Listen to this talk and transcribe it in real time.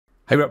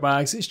Hey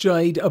ratbags, it's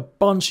Jade. A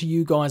bunch of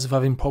you guys are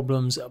having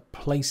problems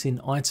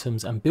placing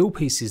items and build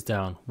pieces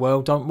down.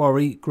 Well, don't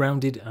worry,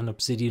 Grounded and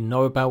Obsidian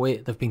know about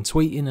it. They've been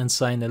tweeting and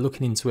saying they're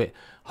looking into it.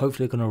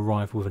 Hopefully they're going to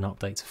arrive with an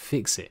update to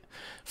fix it.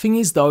 Thing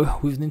is though,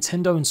 with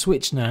Nintendo and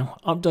Switch now,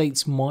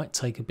 updates might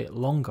take a bit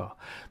longer.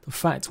 The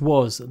fact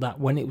was that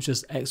when it was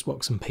just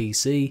Xbox and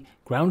PC,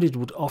 Grounded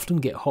would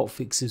often get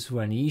hotfixes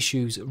for any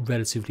issues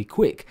relatively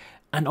quick.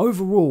 And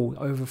overall,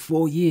 over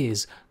 4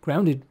 years,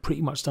 Grounded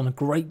pretty much done a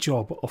great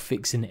job of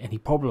fixing any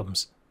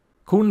problems.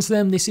 According to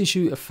them, this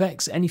issue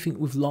affects anything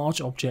with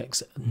large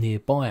objects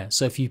nearby.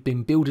 So if you've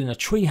been building a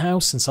tree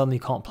house and suddenly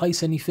can't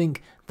place anything,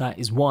 that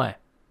is why.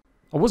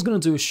 I was going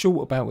to do a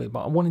short about it,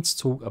 but I wanted to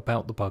talk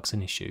about the bugs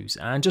and issues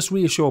and just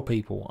reassure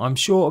people. I'm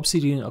sure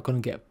Obsidian are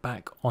going to get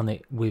back on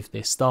it with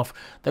this stuff.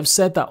 They've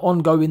said that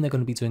ongoing they're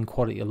going to be doing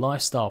quality of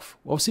life stuff.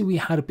 Obviously we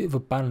had a bit of a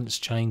balance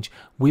change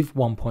with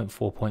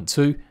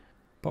 1.4.2.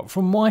 But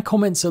from my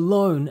comments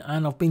alone,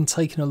 and I've been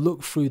taking a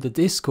look through the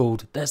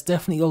Discord, there's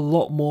definitely a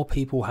lot more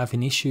people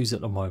having issues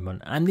at the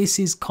moment. And this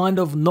is kind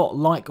of not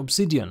like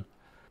Obsidian.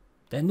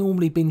 They've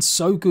normally been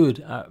so good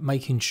at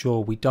making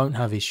sure we don't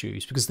have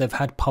issues because they've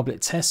had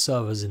public test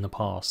servers in the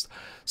past.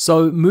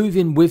 So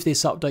moving with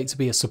this update to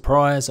be a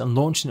surprise and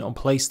launching it on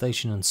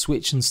PlayStation and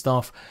Switch and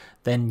stuff,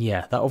 then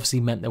yeah, that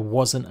obviously meant there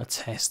wasn't a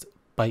test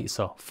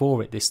beta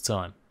for it this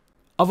time.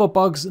 Other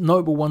bugs,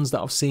 notable ones that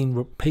I've seen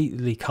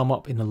repeatedly come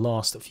up in the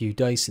last few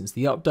days since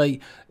the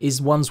update,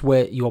 is ones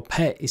where your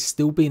pet is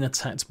still being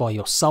attacked by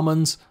your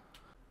summons.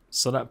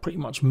 So that pretty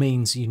much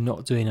means you're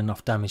not doing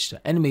enough damage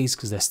to enemies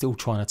because they're still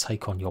trying to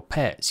take on your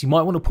pet. So you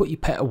might want to put your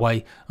pet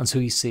away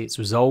until you see it's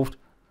resolved.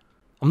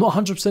 I'm not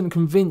 100%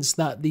 convinced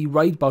that the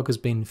raid bug has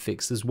been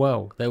fixed as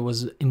well. There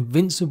was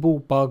invincible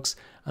bugs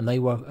and they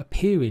were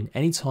appearing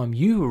anytime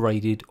you were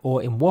raided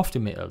or in waft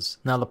emitters.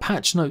 Now the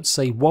patch notes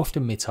say waft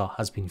emitter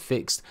has been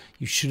fixed.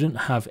 You shouldn't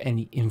have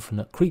any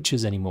infinite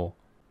creatures anymore.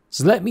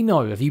 So let me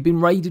know, have you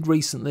been raided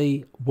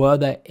recently? Were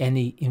there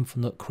any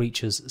infinite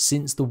creatures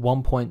since the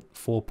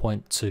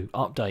 1.4.2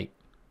 update?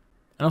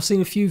 And I've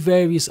seen a few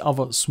various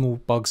other small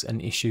bugs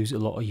and issues a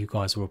lot of you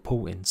guys are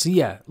reporting. So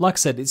yeah, like I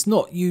said, it's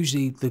not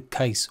usually the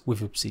case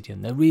with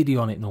Obsidian. They're really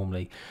on it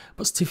normally.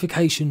 But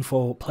certification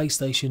for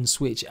PlayStation,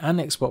 Switch and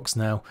Xbox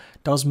now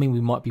does mean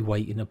we might be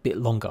waiting a bit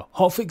longer.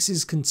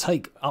 Hotfixes can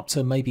take up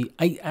to maybe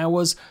 8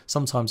 hours,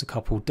 sometimes a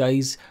couple of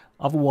days.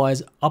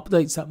 Otherwise,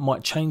 updates that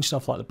might change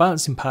stuff like the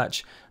balancing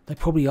patch, they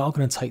probably are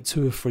going to take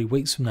 2 or 3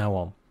 weeks from now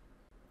on.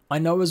 I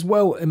know as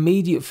well,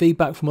 immediate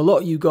feedback from a lot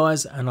of you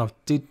guys, and I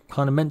did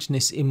kind of mention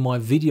this in my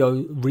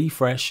video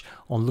refresh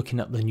on looking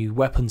at the new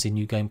weapons in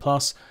New Game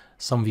Plus.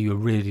 Some of you are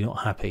really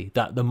not happy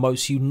that the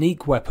most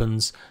unique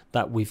weapons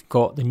that we've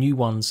got, the new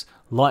ones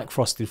like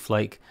Frosted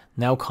Flake,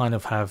 now kind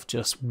of have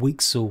just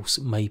weak source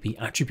maybe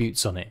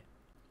attributes on it.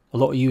 A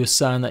lot of you are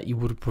saying that you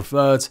would have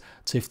preferred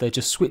to if they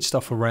just switched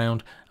stuff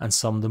around and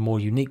some of the more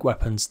unique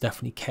weapons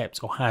definitely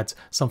kept or had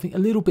something a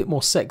little bit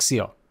more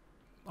sexier.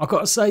 I've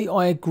got to say,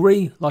 I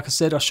agree. Like I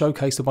said, I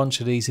showcased a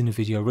bunch of these in a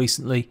video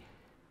recently.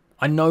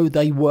 I know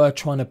they were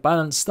trying to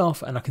balance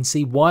stuff and I can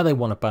see why they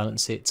want to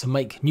balance it to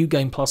make New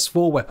Game Plus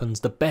 4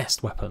 weapons the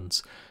best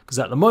weapons. Because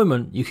at the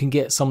moment, you can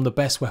get some of the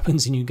best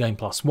weapons in New Game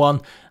Plus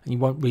 1 and you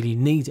won't really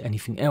need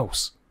anything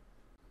else.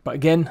 But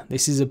again,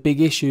 this is a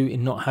big issue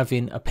in not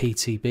having a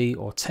PTB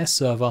or test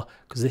server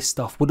because this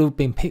stuff would have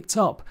been picked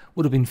up,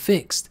 would have been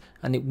fixed,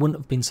 and it wouldn't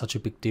have been such a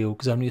big deal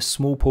because only a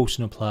small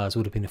portion of players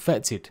would have been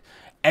affected.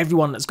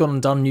 Everyone that's gone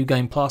and done New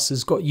Game Plus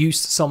has got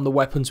used to some of the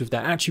weapons with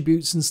their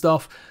attributes and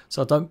stuff,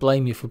 so I don't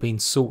blame you for being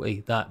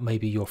salty that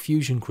maybe your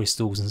fusion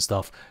crystals and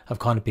stuff have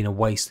kind of been a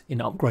waste in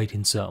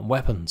upgrading certain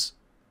weapons.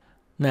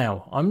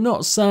 Now, I'm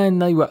not saying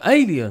they were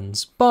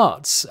aliens,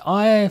 but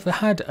I've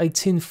had a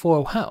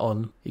tinfoil hat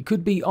on. It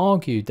could be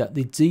argued that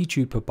the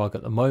deduper bug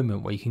at the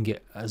moment, where you can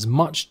get as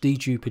much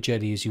deduper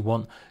jelly as you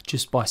want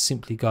just by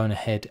simply going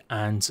ahead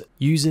and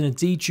using a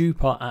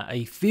deduper at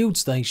a field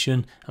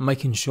station and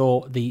making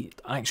sure the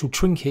actual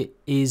trinket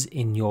is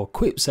in your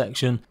equip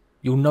section,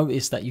 you'll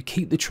notice that you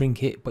keep the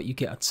trinket but you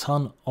get a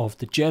ton of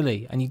the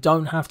jelly and you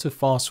don't have to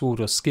fast forward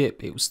or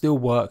skip. It will still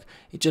work.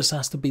 It just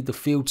has to be the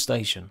field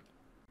station.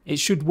 It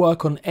should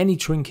work on any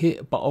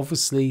trinket, but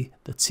obviously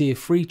the tier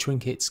 3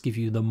 trinkets give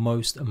you the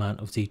most amount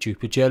of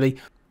deduper jelly.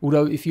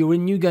 Although if you're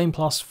in New Game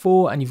Plus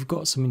 4 and you've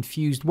got some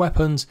infused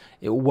weapons,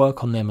 it will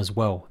work on them as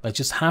well. They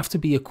just have to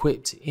be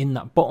equipped in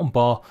that bottom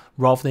bar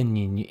rather than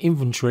in your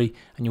inventory,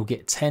 and you'll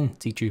get 10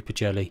 deduper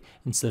jelly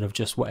instead of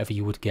just whatever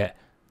you would get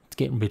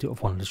getting rid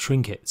of one of the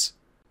trinkets.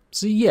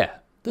 So yeah,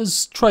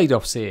 there's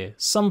trade-offs here.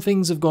 Some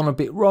things have gone a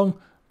bit wrong,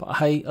 but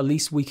hey, at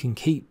least we can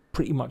keep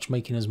pretty much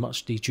making as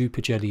much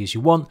deduper jelly as you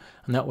want,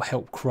 and that will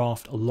help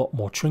craft a lot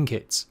more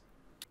trinkets.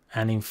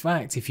 And in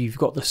fact, if you've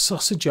got the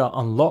sausager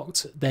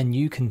unlocked, then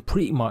you can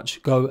pretty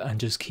much go and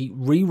just keep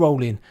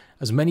re-rolling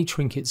as many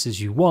trinkets as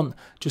you want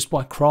just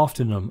by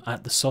crafting them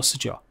at the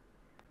sausager.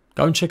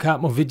 Go and check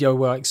out my video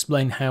where I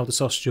explain how the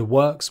sausager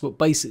works, but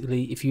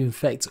basically if you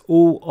infect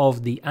all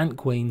of the ant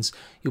queens,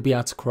 you'll be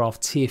able to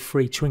craft tier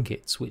 3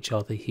 trinkets, which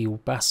are the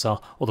heel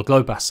bassa or the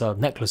glow bassa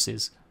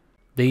necklaces.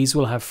 These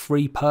will have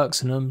 3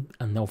 perks in them,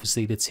 and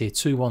obviously the tier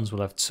 2 ones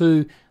will have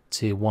 2,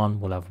 tier 1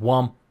 will have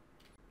 1.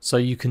 So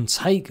you can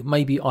take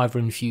maybe either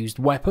infused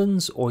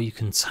weapons, or you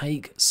can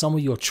take some of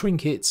your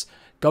trinkets,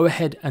 go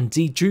ahead and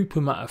dedupe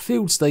them at a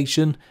field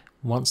station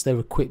once they're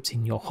equipped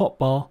in your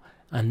hotbar,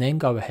 and then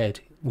go ahead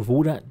with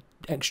all that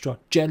extra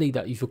jelly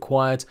that you've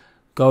acquired,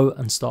 go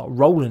and start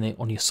rolling it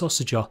on your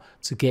sausager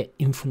to get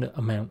infinite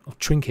amount of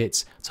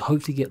trinkets to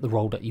hopefully get the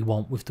roll that you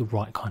want with the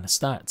right kind of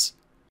stats.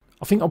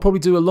 I think I'll probably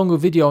do a longer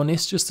video on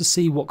this just to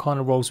see what kind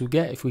of rolls we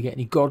get, if we get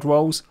any god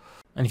rolls.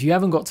 And if you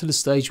haven't got to the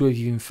stage where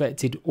you've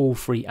infected all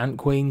 3 ant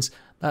queens,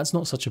 that's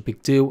not such a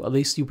big deal. At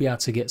least you'll be able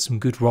to get some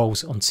good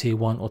rolls on tier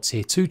 1 or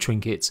tier 2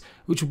 trinkets,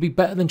 which will be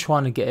better than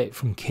trying to get it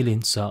from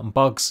killing certain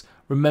bugs.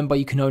 Remember,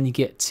 you can only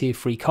get tier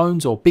 3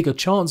 cones, or bigger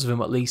chance of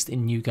them at least,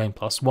 in New Game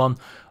Plus 1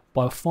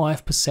 by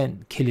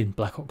 5% killing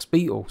Black Ox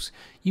beetles.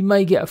 You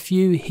may get a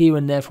few here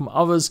and there from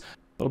others,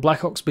 but the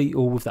Black Ox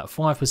beetle with that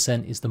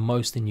 5% is the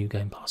most in New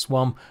Game Plus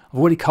 1. I've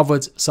already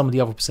covered some of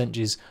the other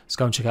percentages, so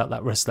go and check out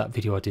that rest of that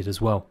video I did as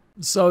well.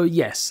 So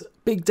yes,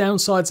 big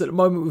downsides at the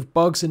moment with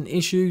bugs and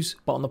issues,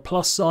 but on the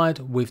plus side,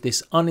 with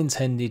this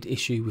unintended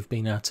issue with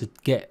being able to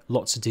get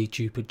lots of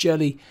deduper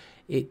jelly,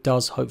 it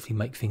does hopefully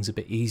make things a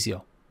bit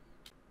easier.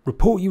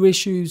 Report your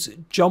issues,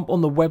 jump on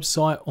the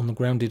website on the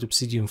Grounded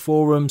Obsidian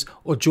forums,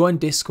 or join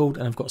Discord,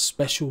 and I've got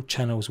special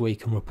channels where you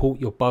can report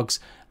your bugs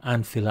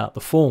and fill out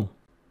the form.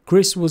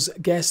 Chris was a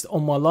guest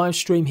on my live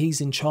stream. He's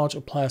in charge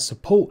of player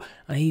support,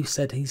 and he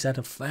said he's had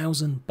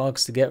 1,000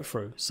 bugs to get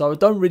through. So I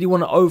don't really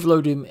want to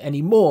overload him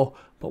anymore,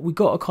 but we've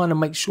got to kind of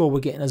make sure we're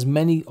getting as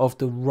many of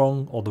the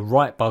wrong or the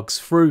right bugs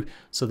through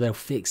so they'll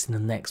fix in the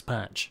next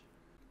patch.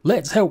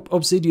 Let's help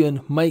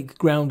Obsidian make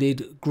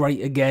Grounded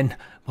great again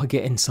by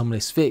getting some of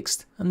this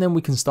fixed, and then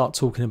we can start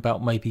talking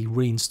about maybe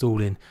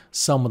reinstalling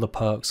some of the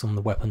perks on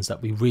the weapons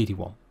that we really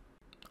want.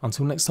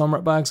 Until next time,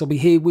 Ratbags, I'll be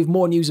here with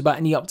more news about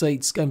any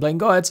updates, gameplay and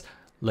guides.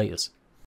 Laters.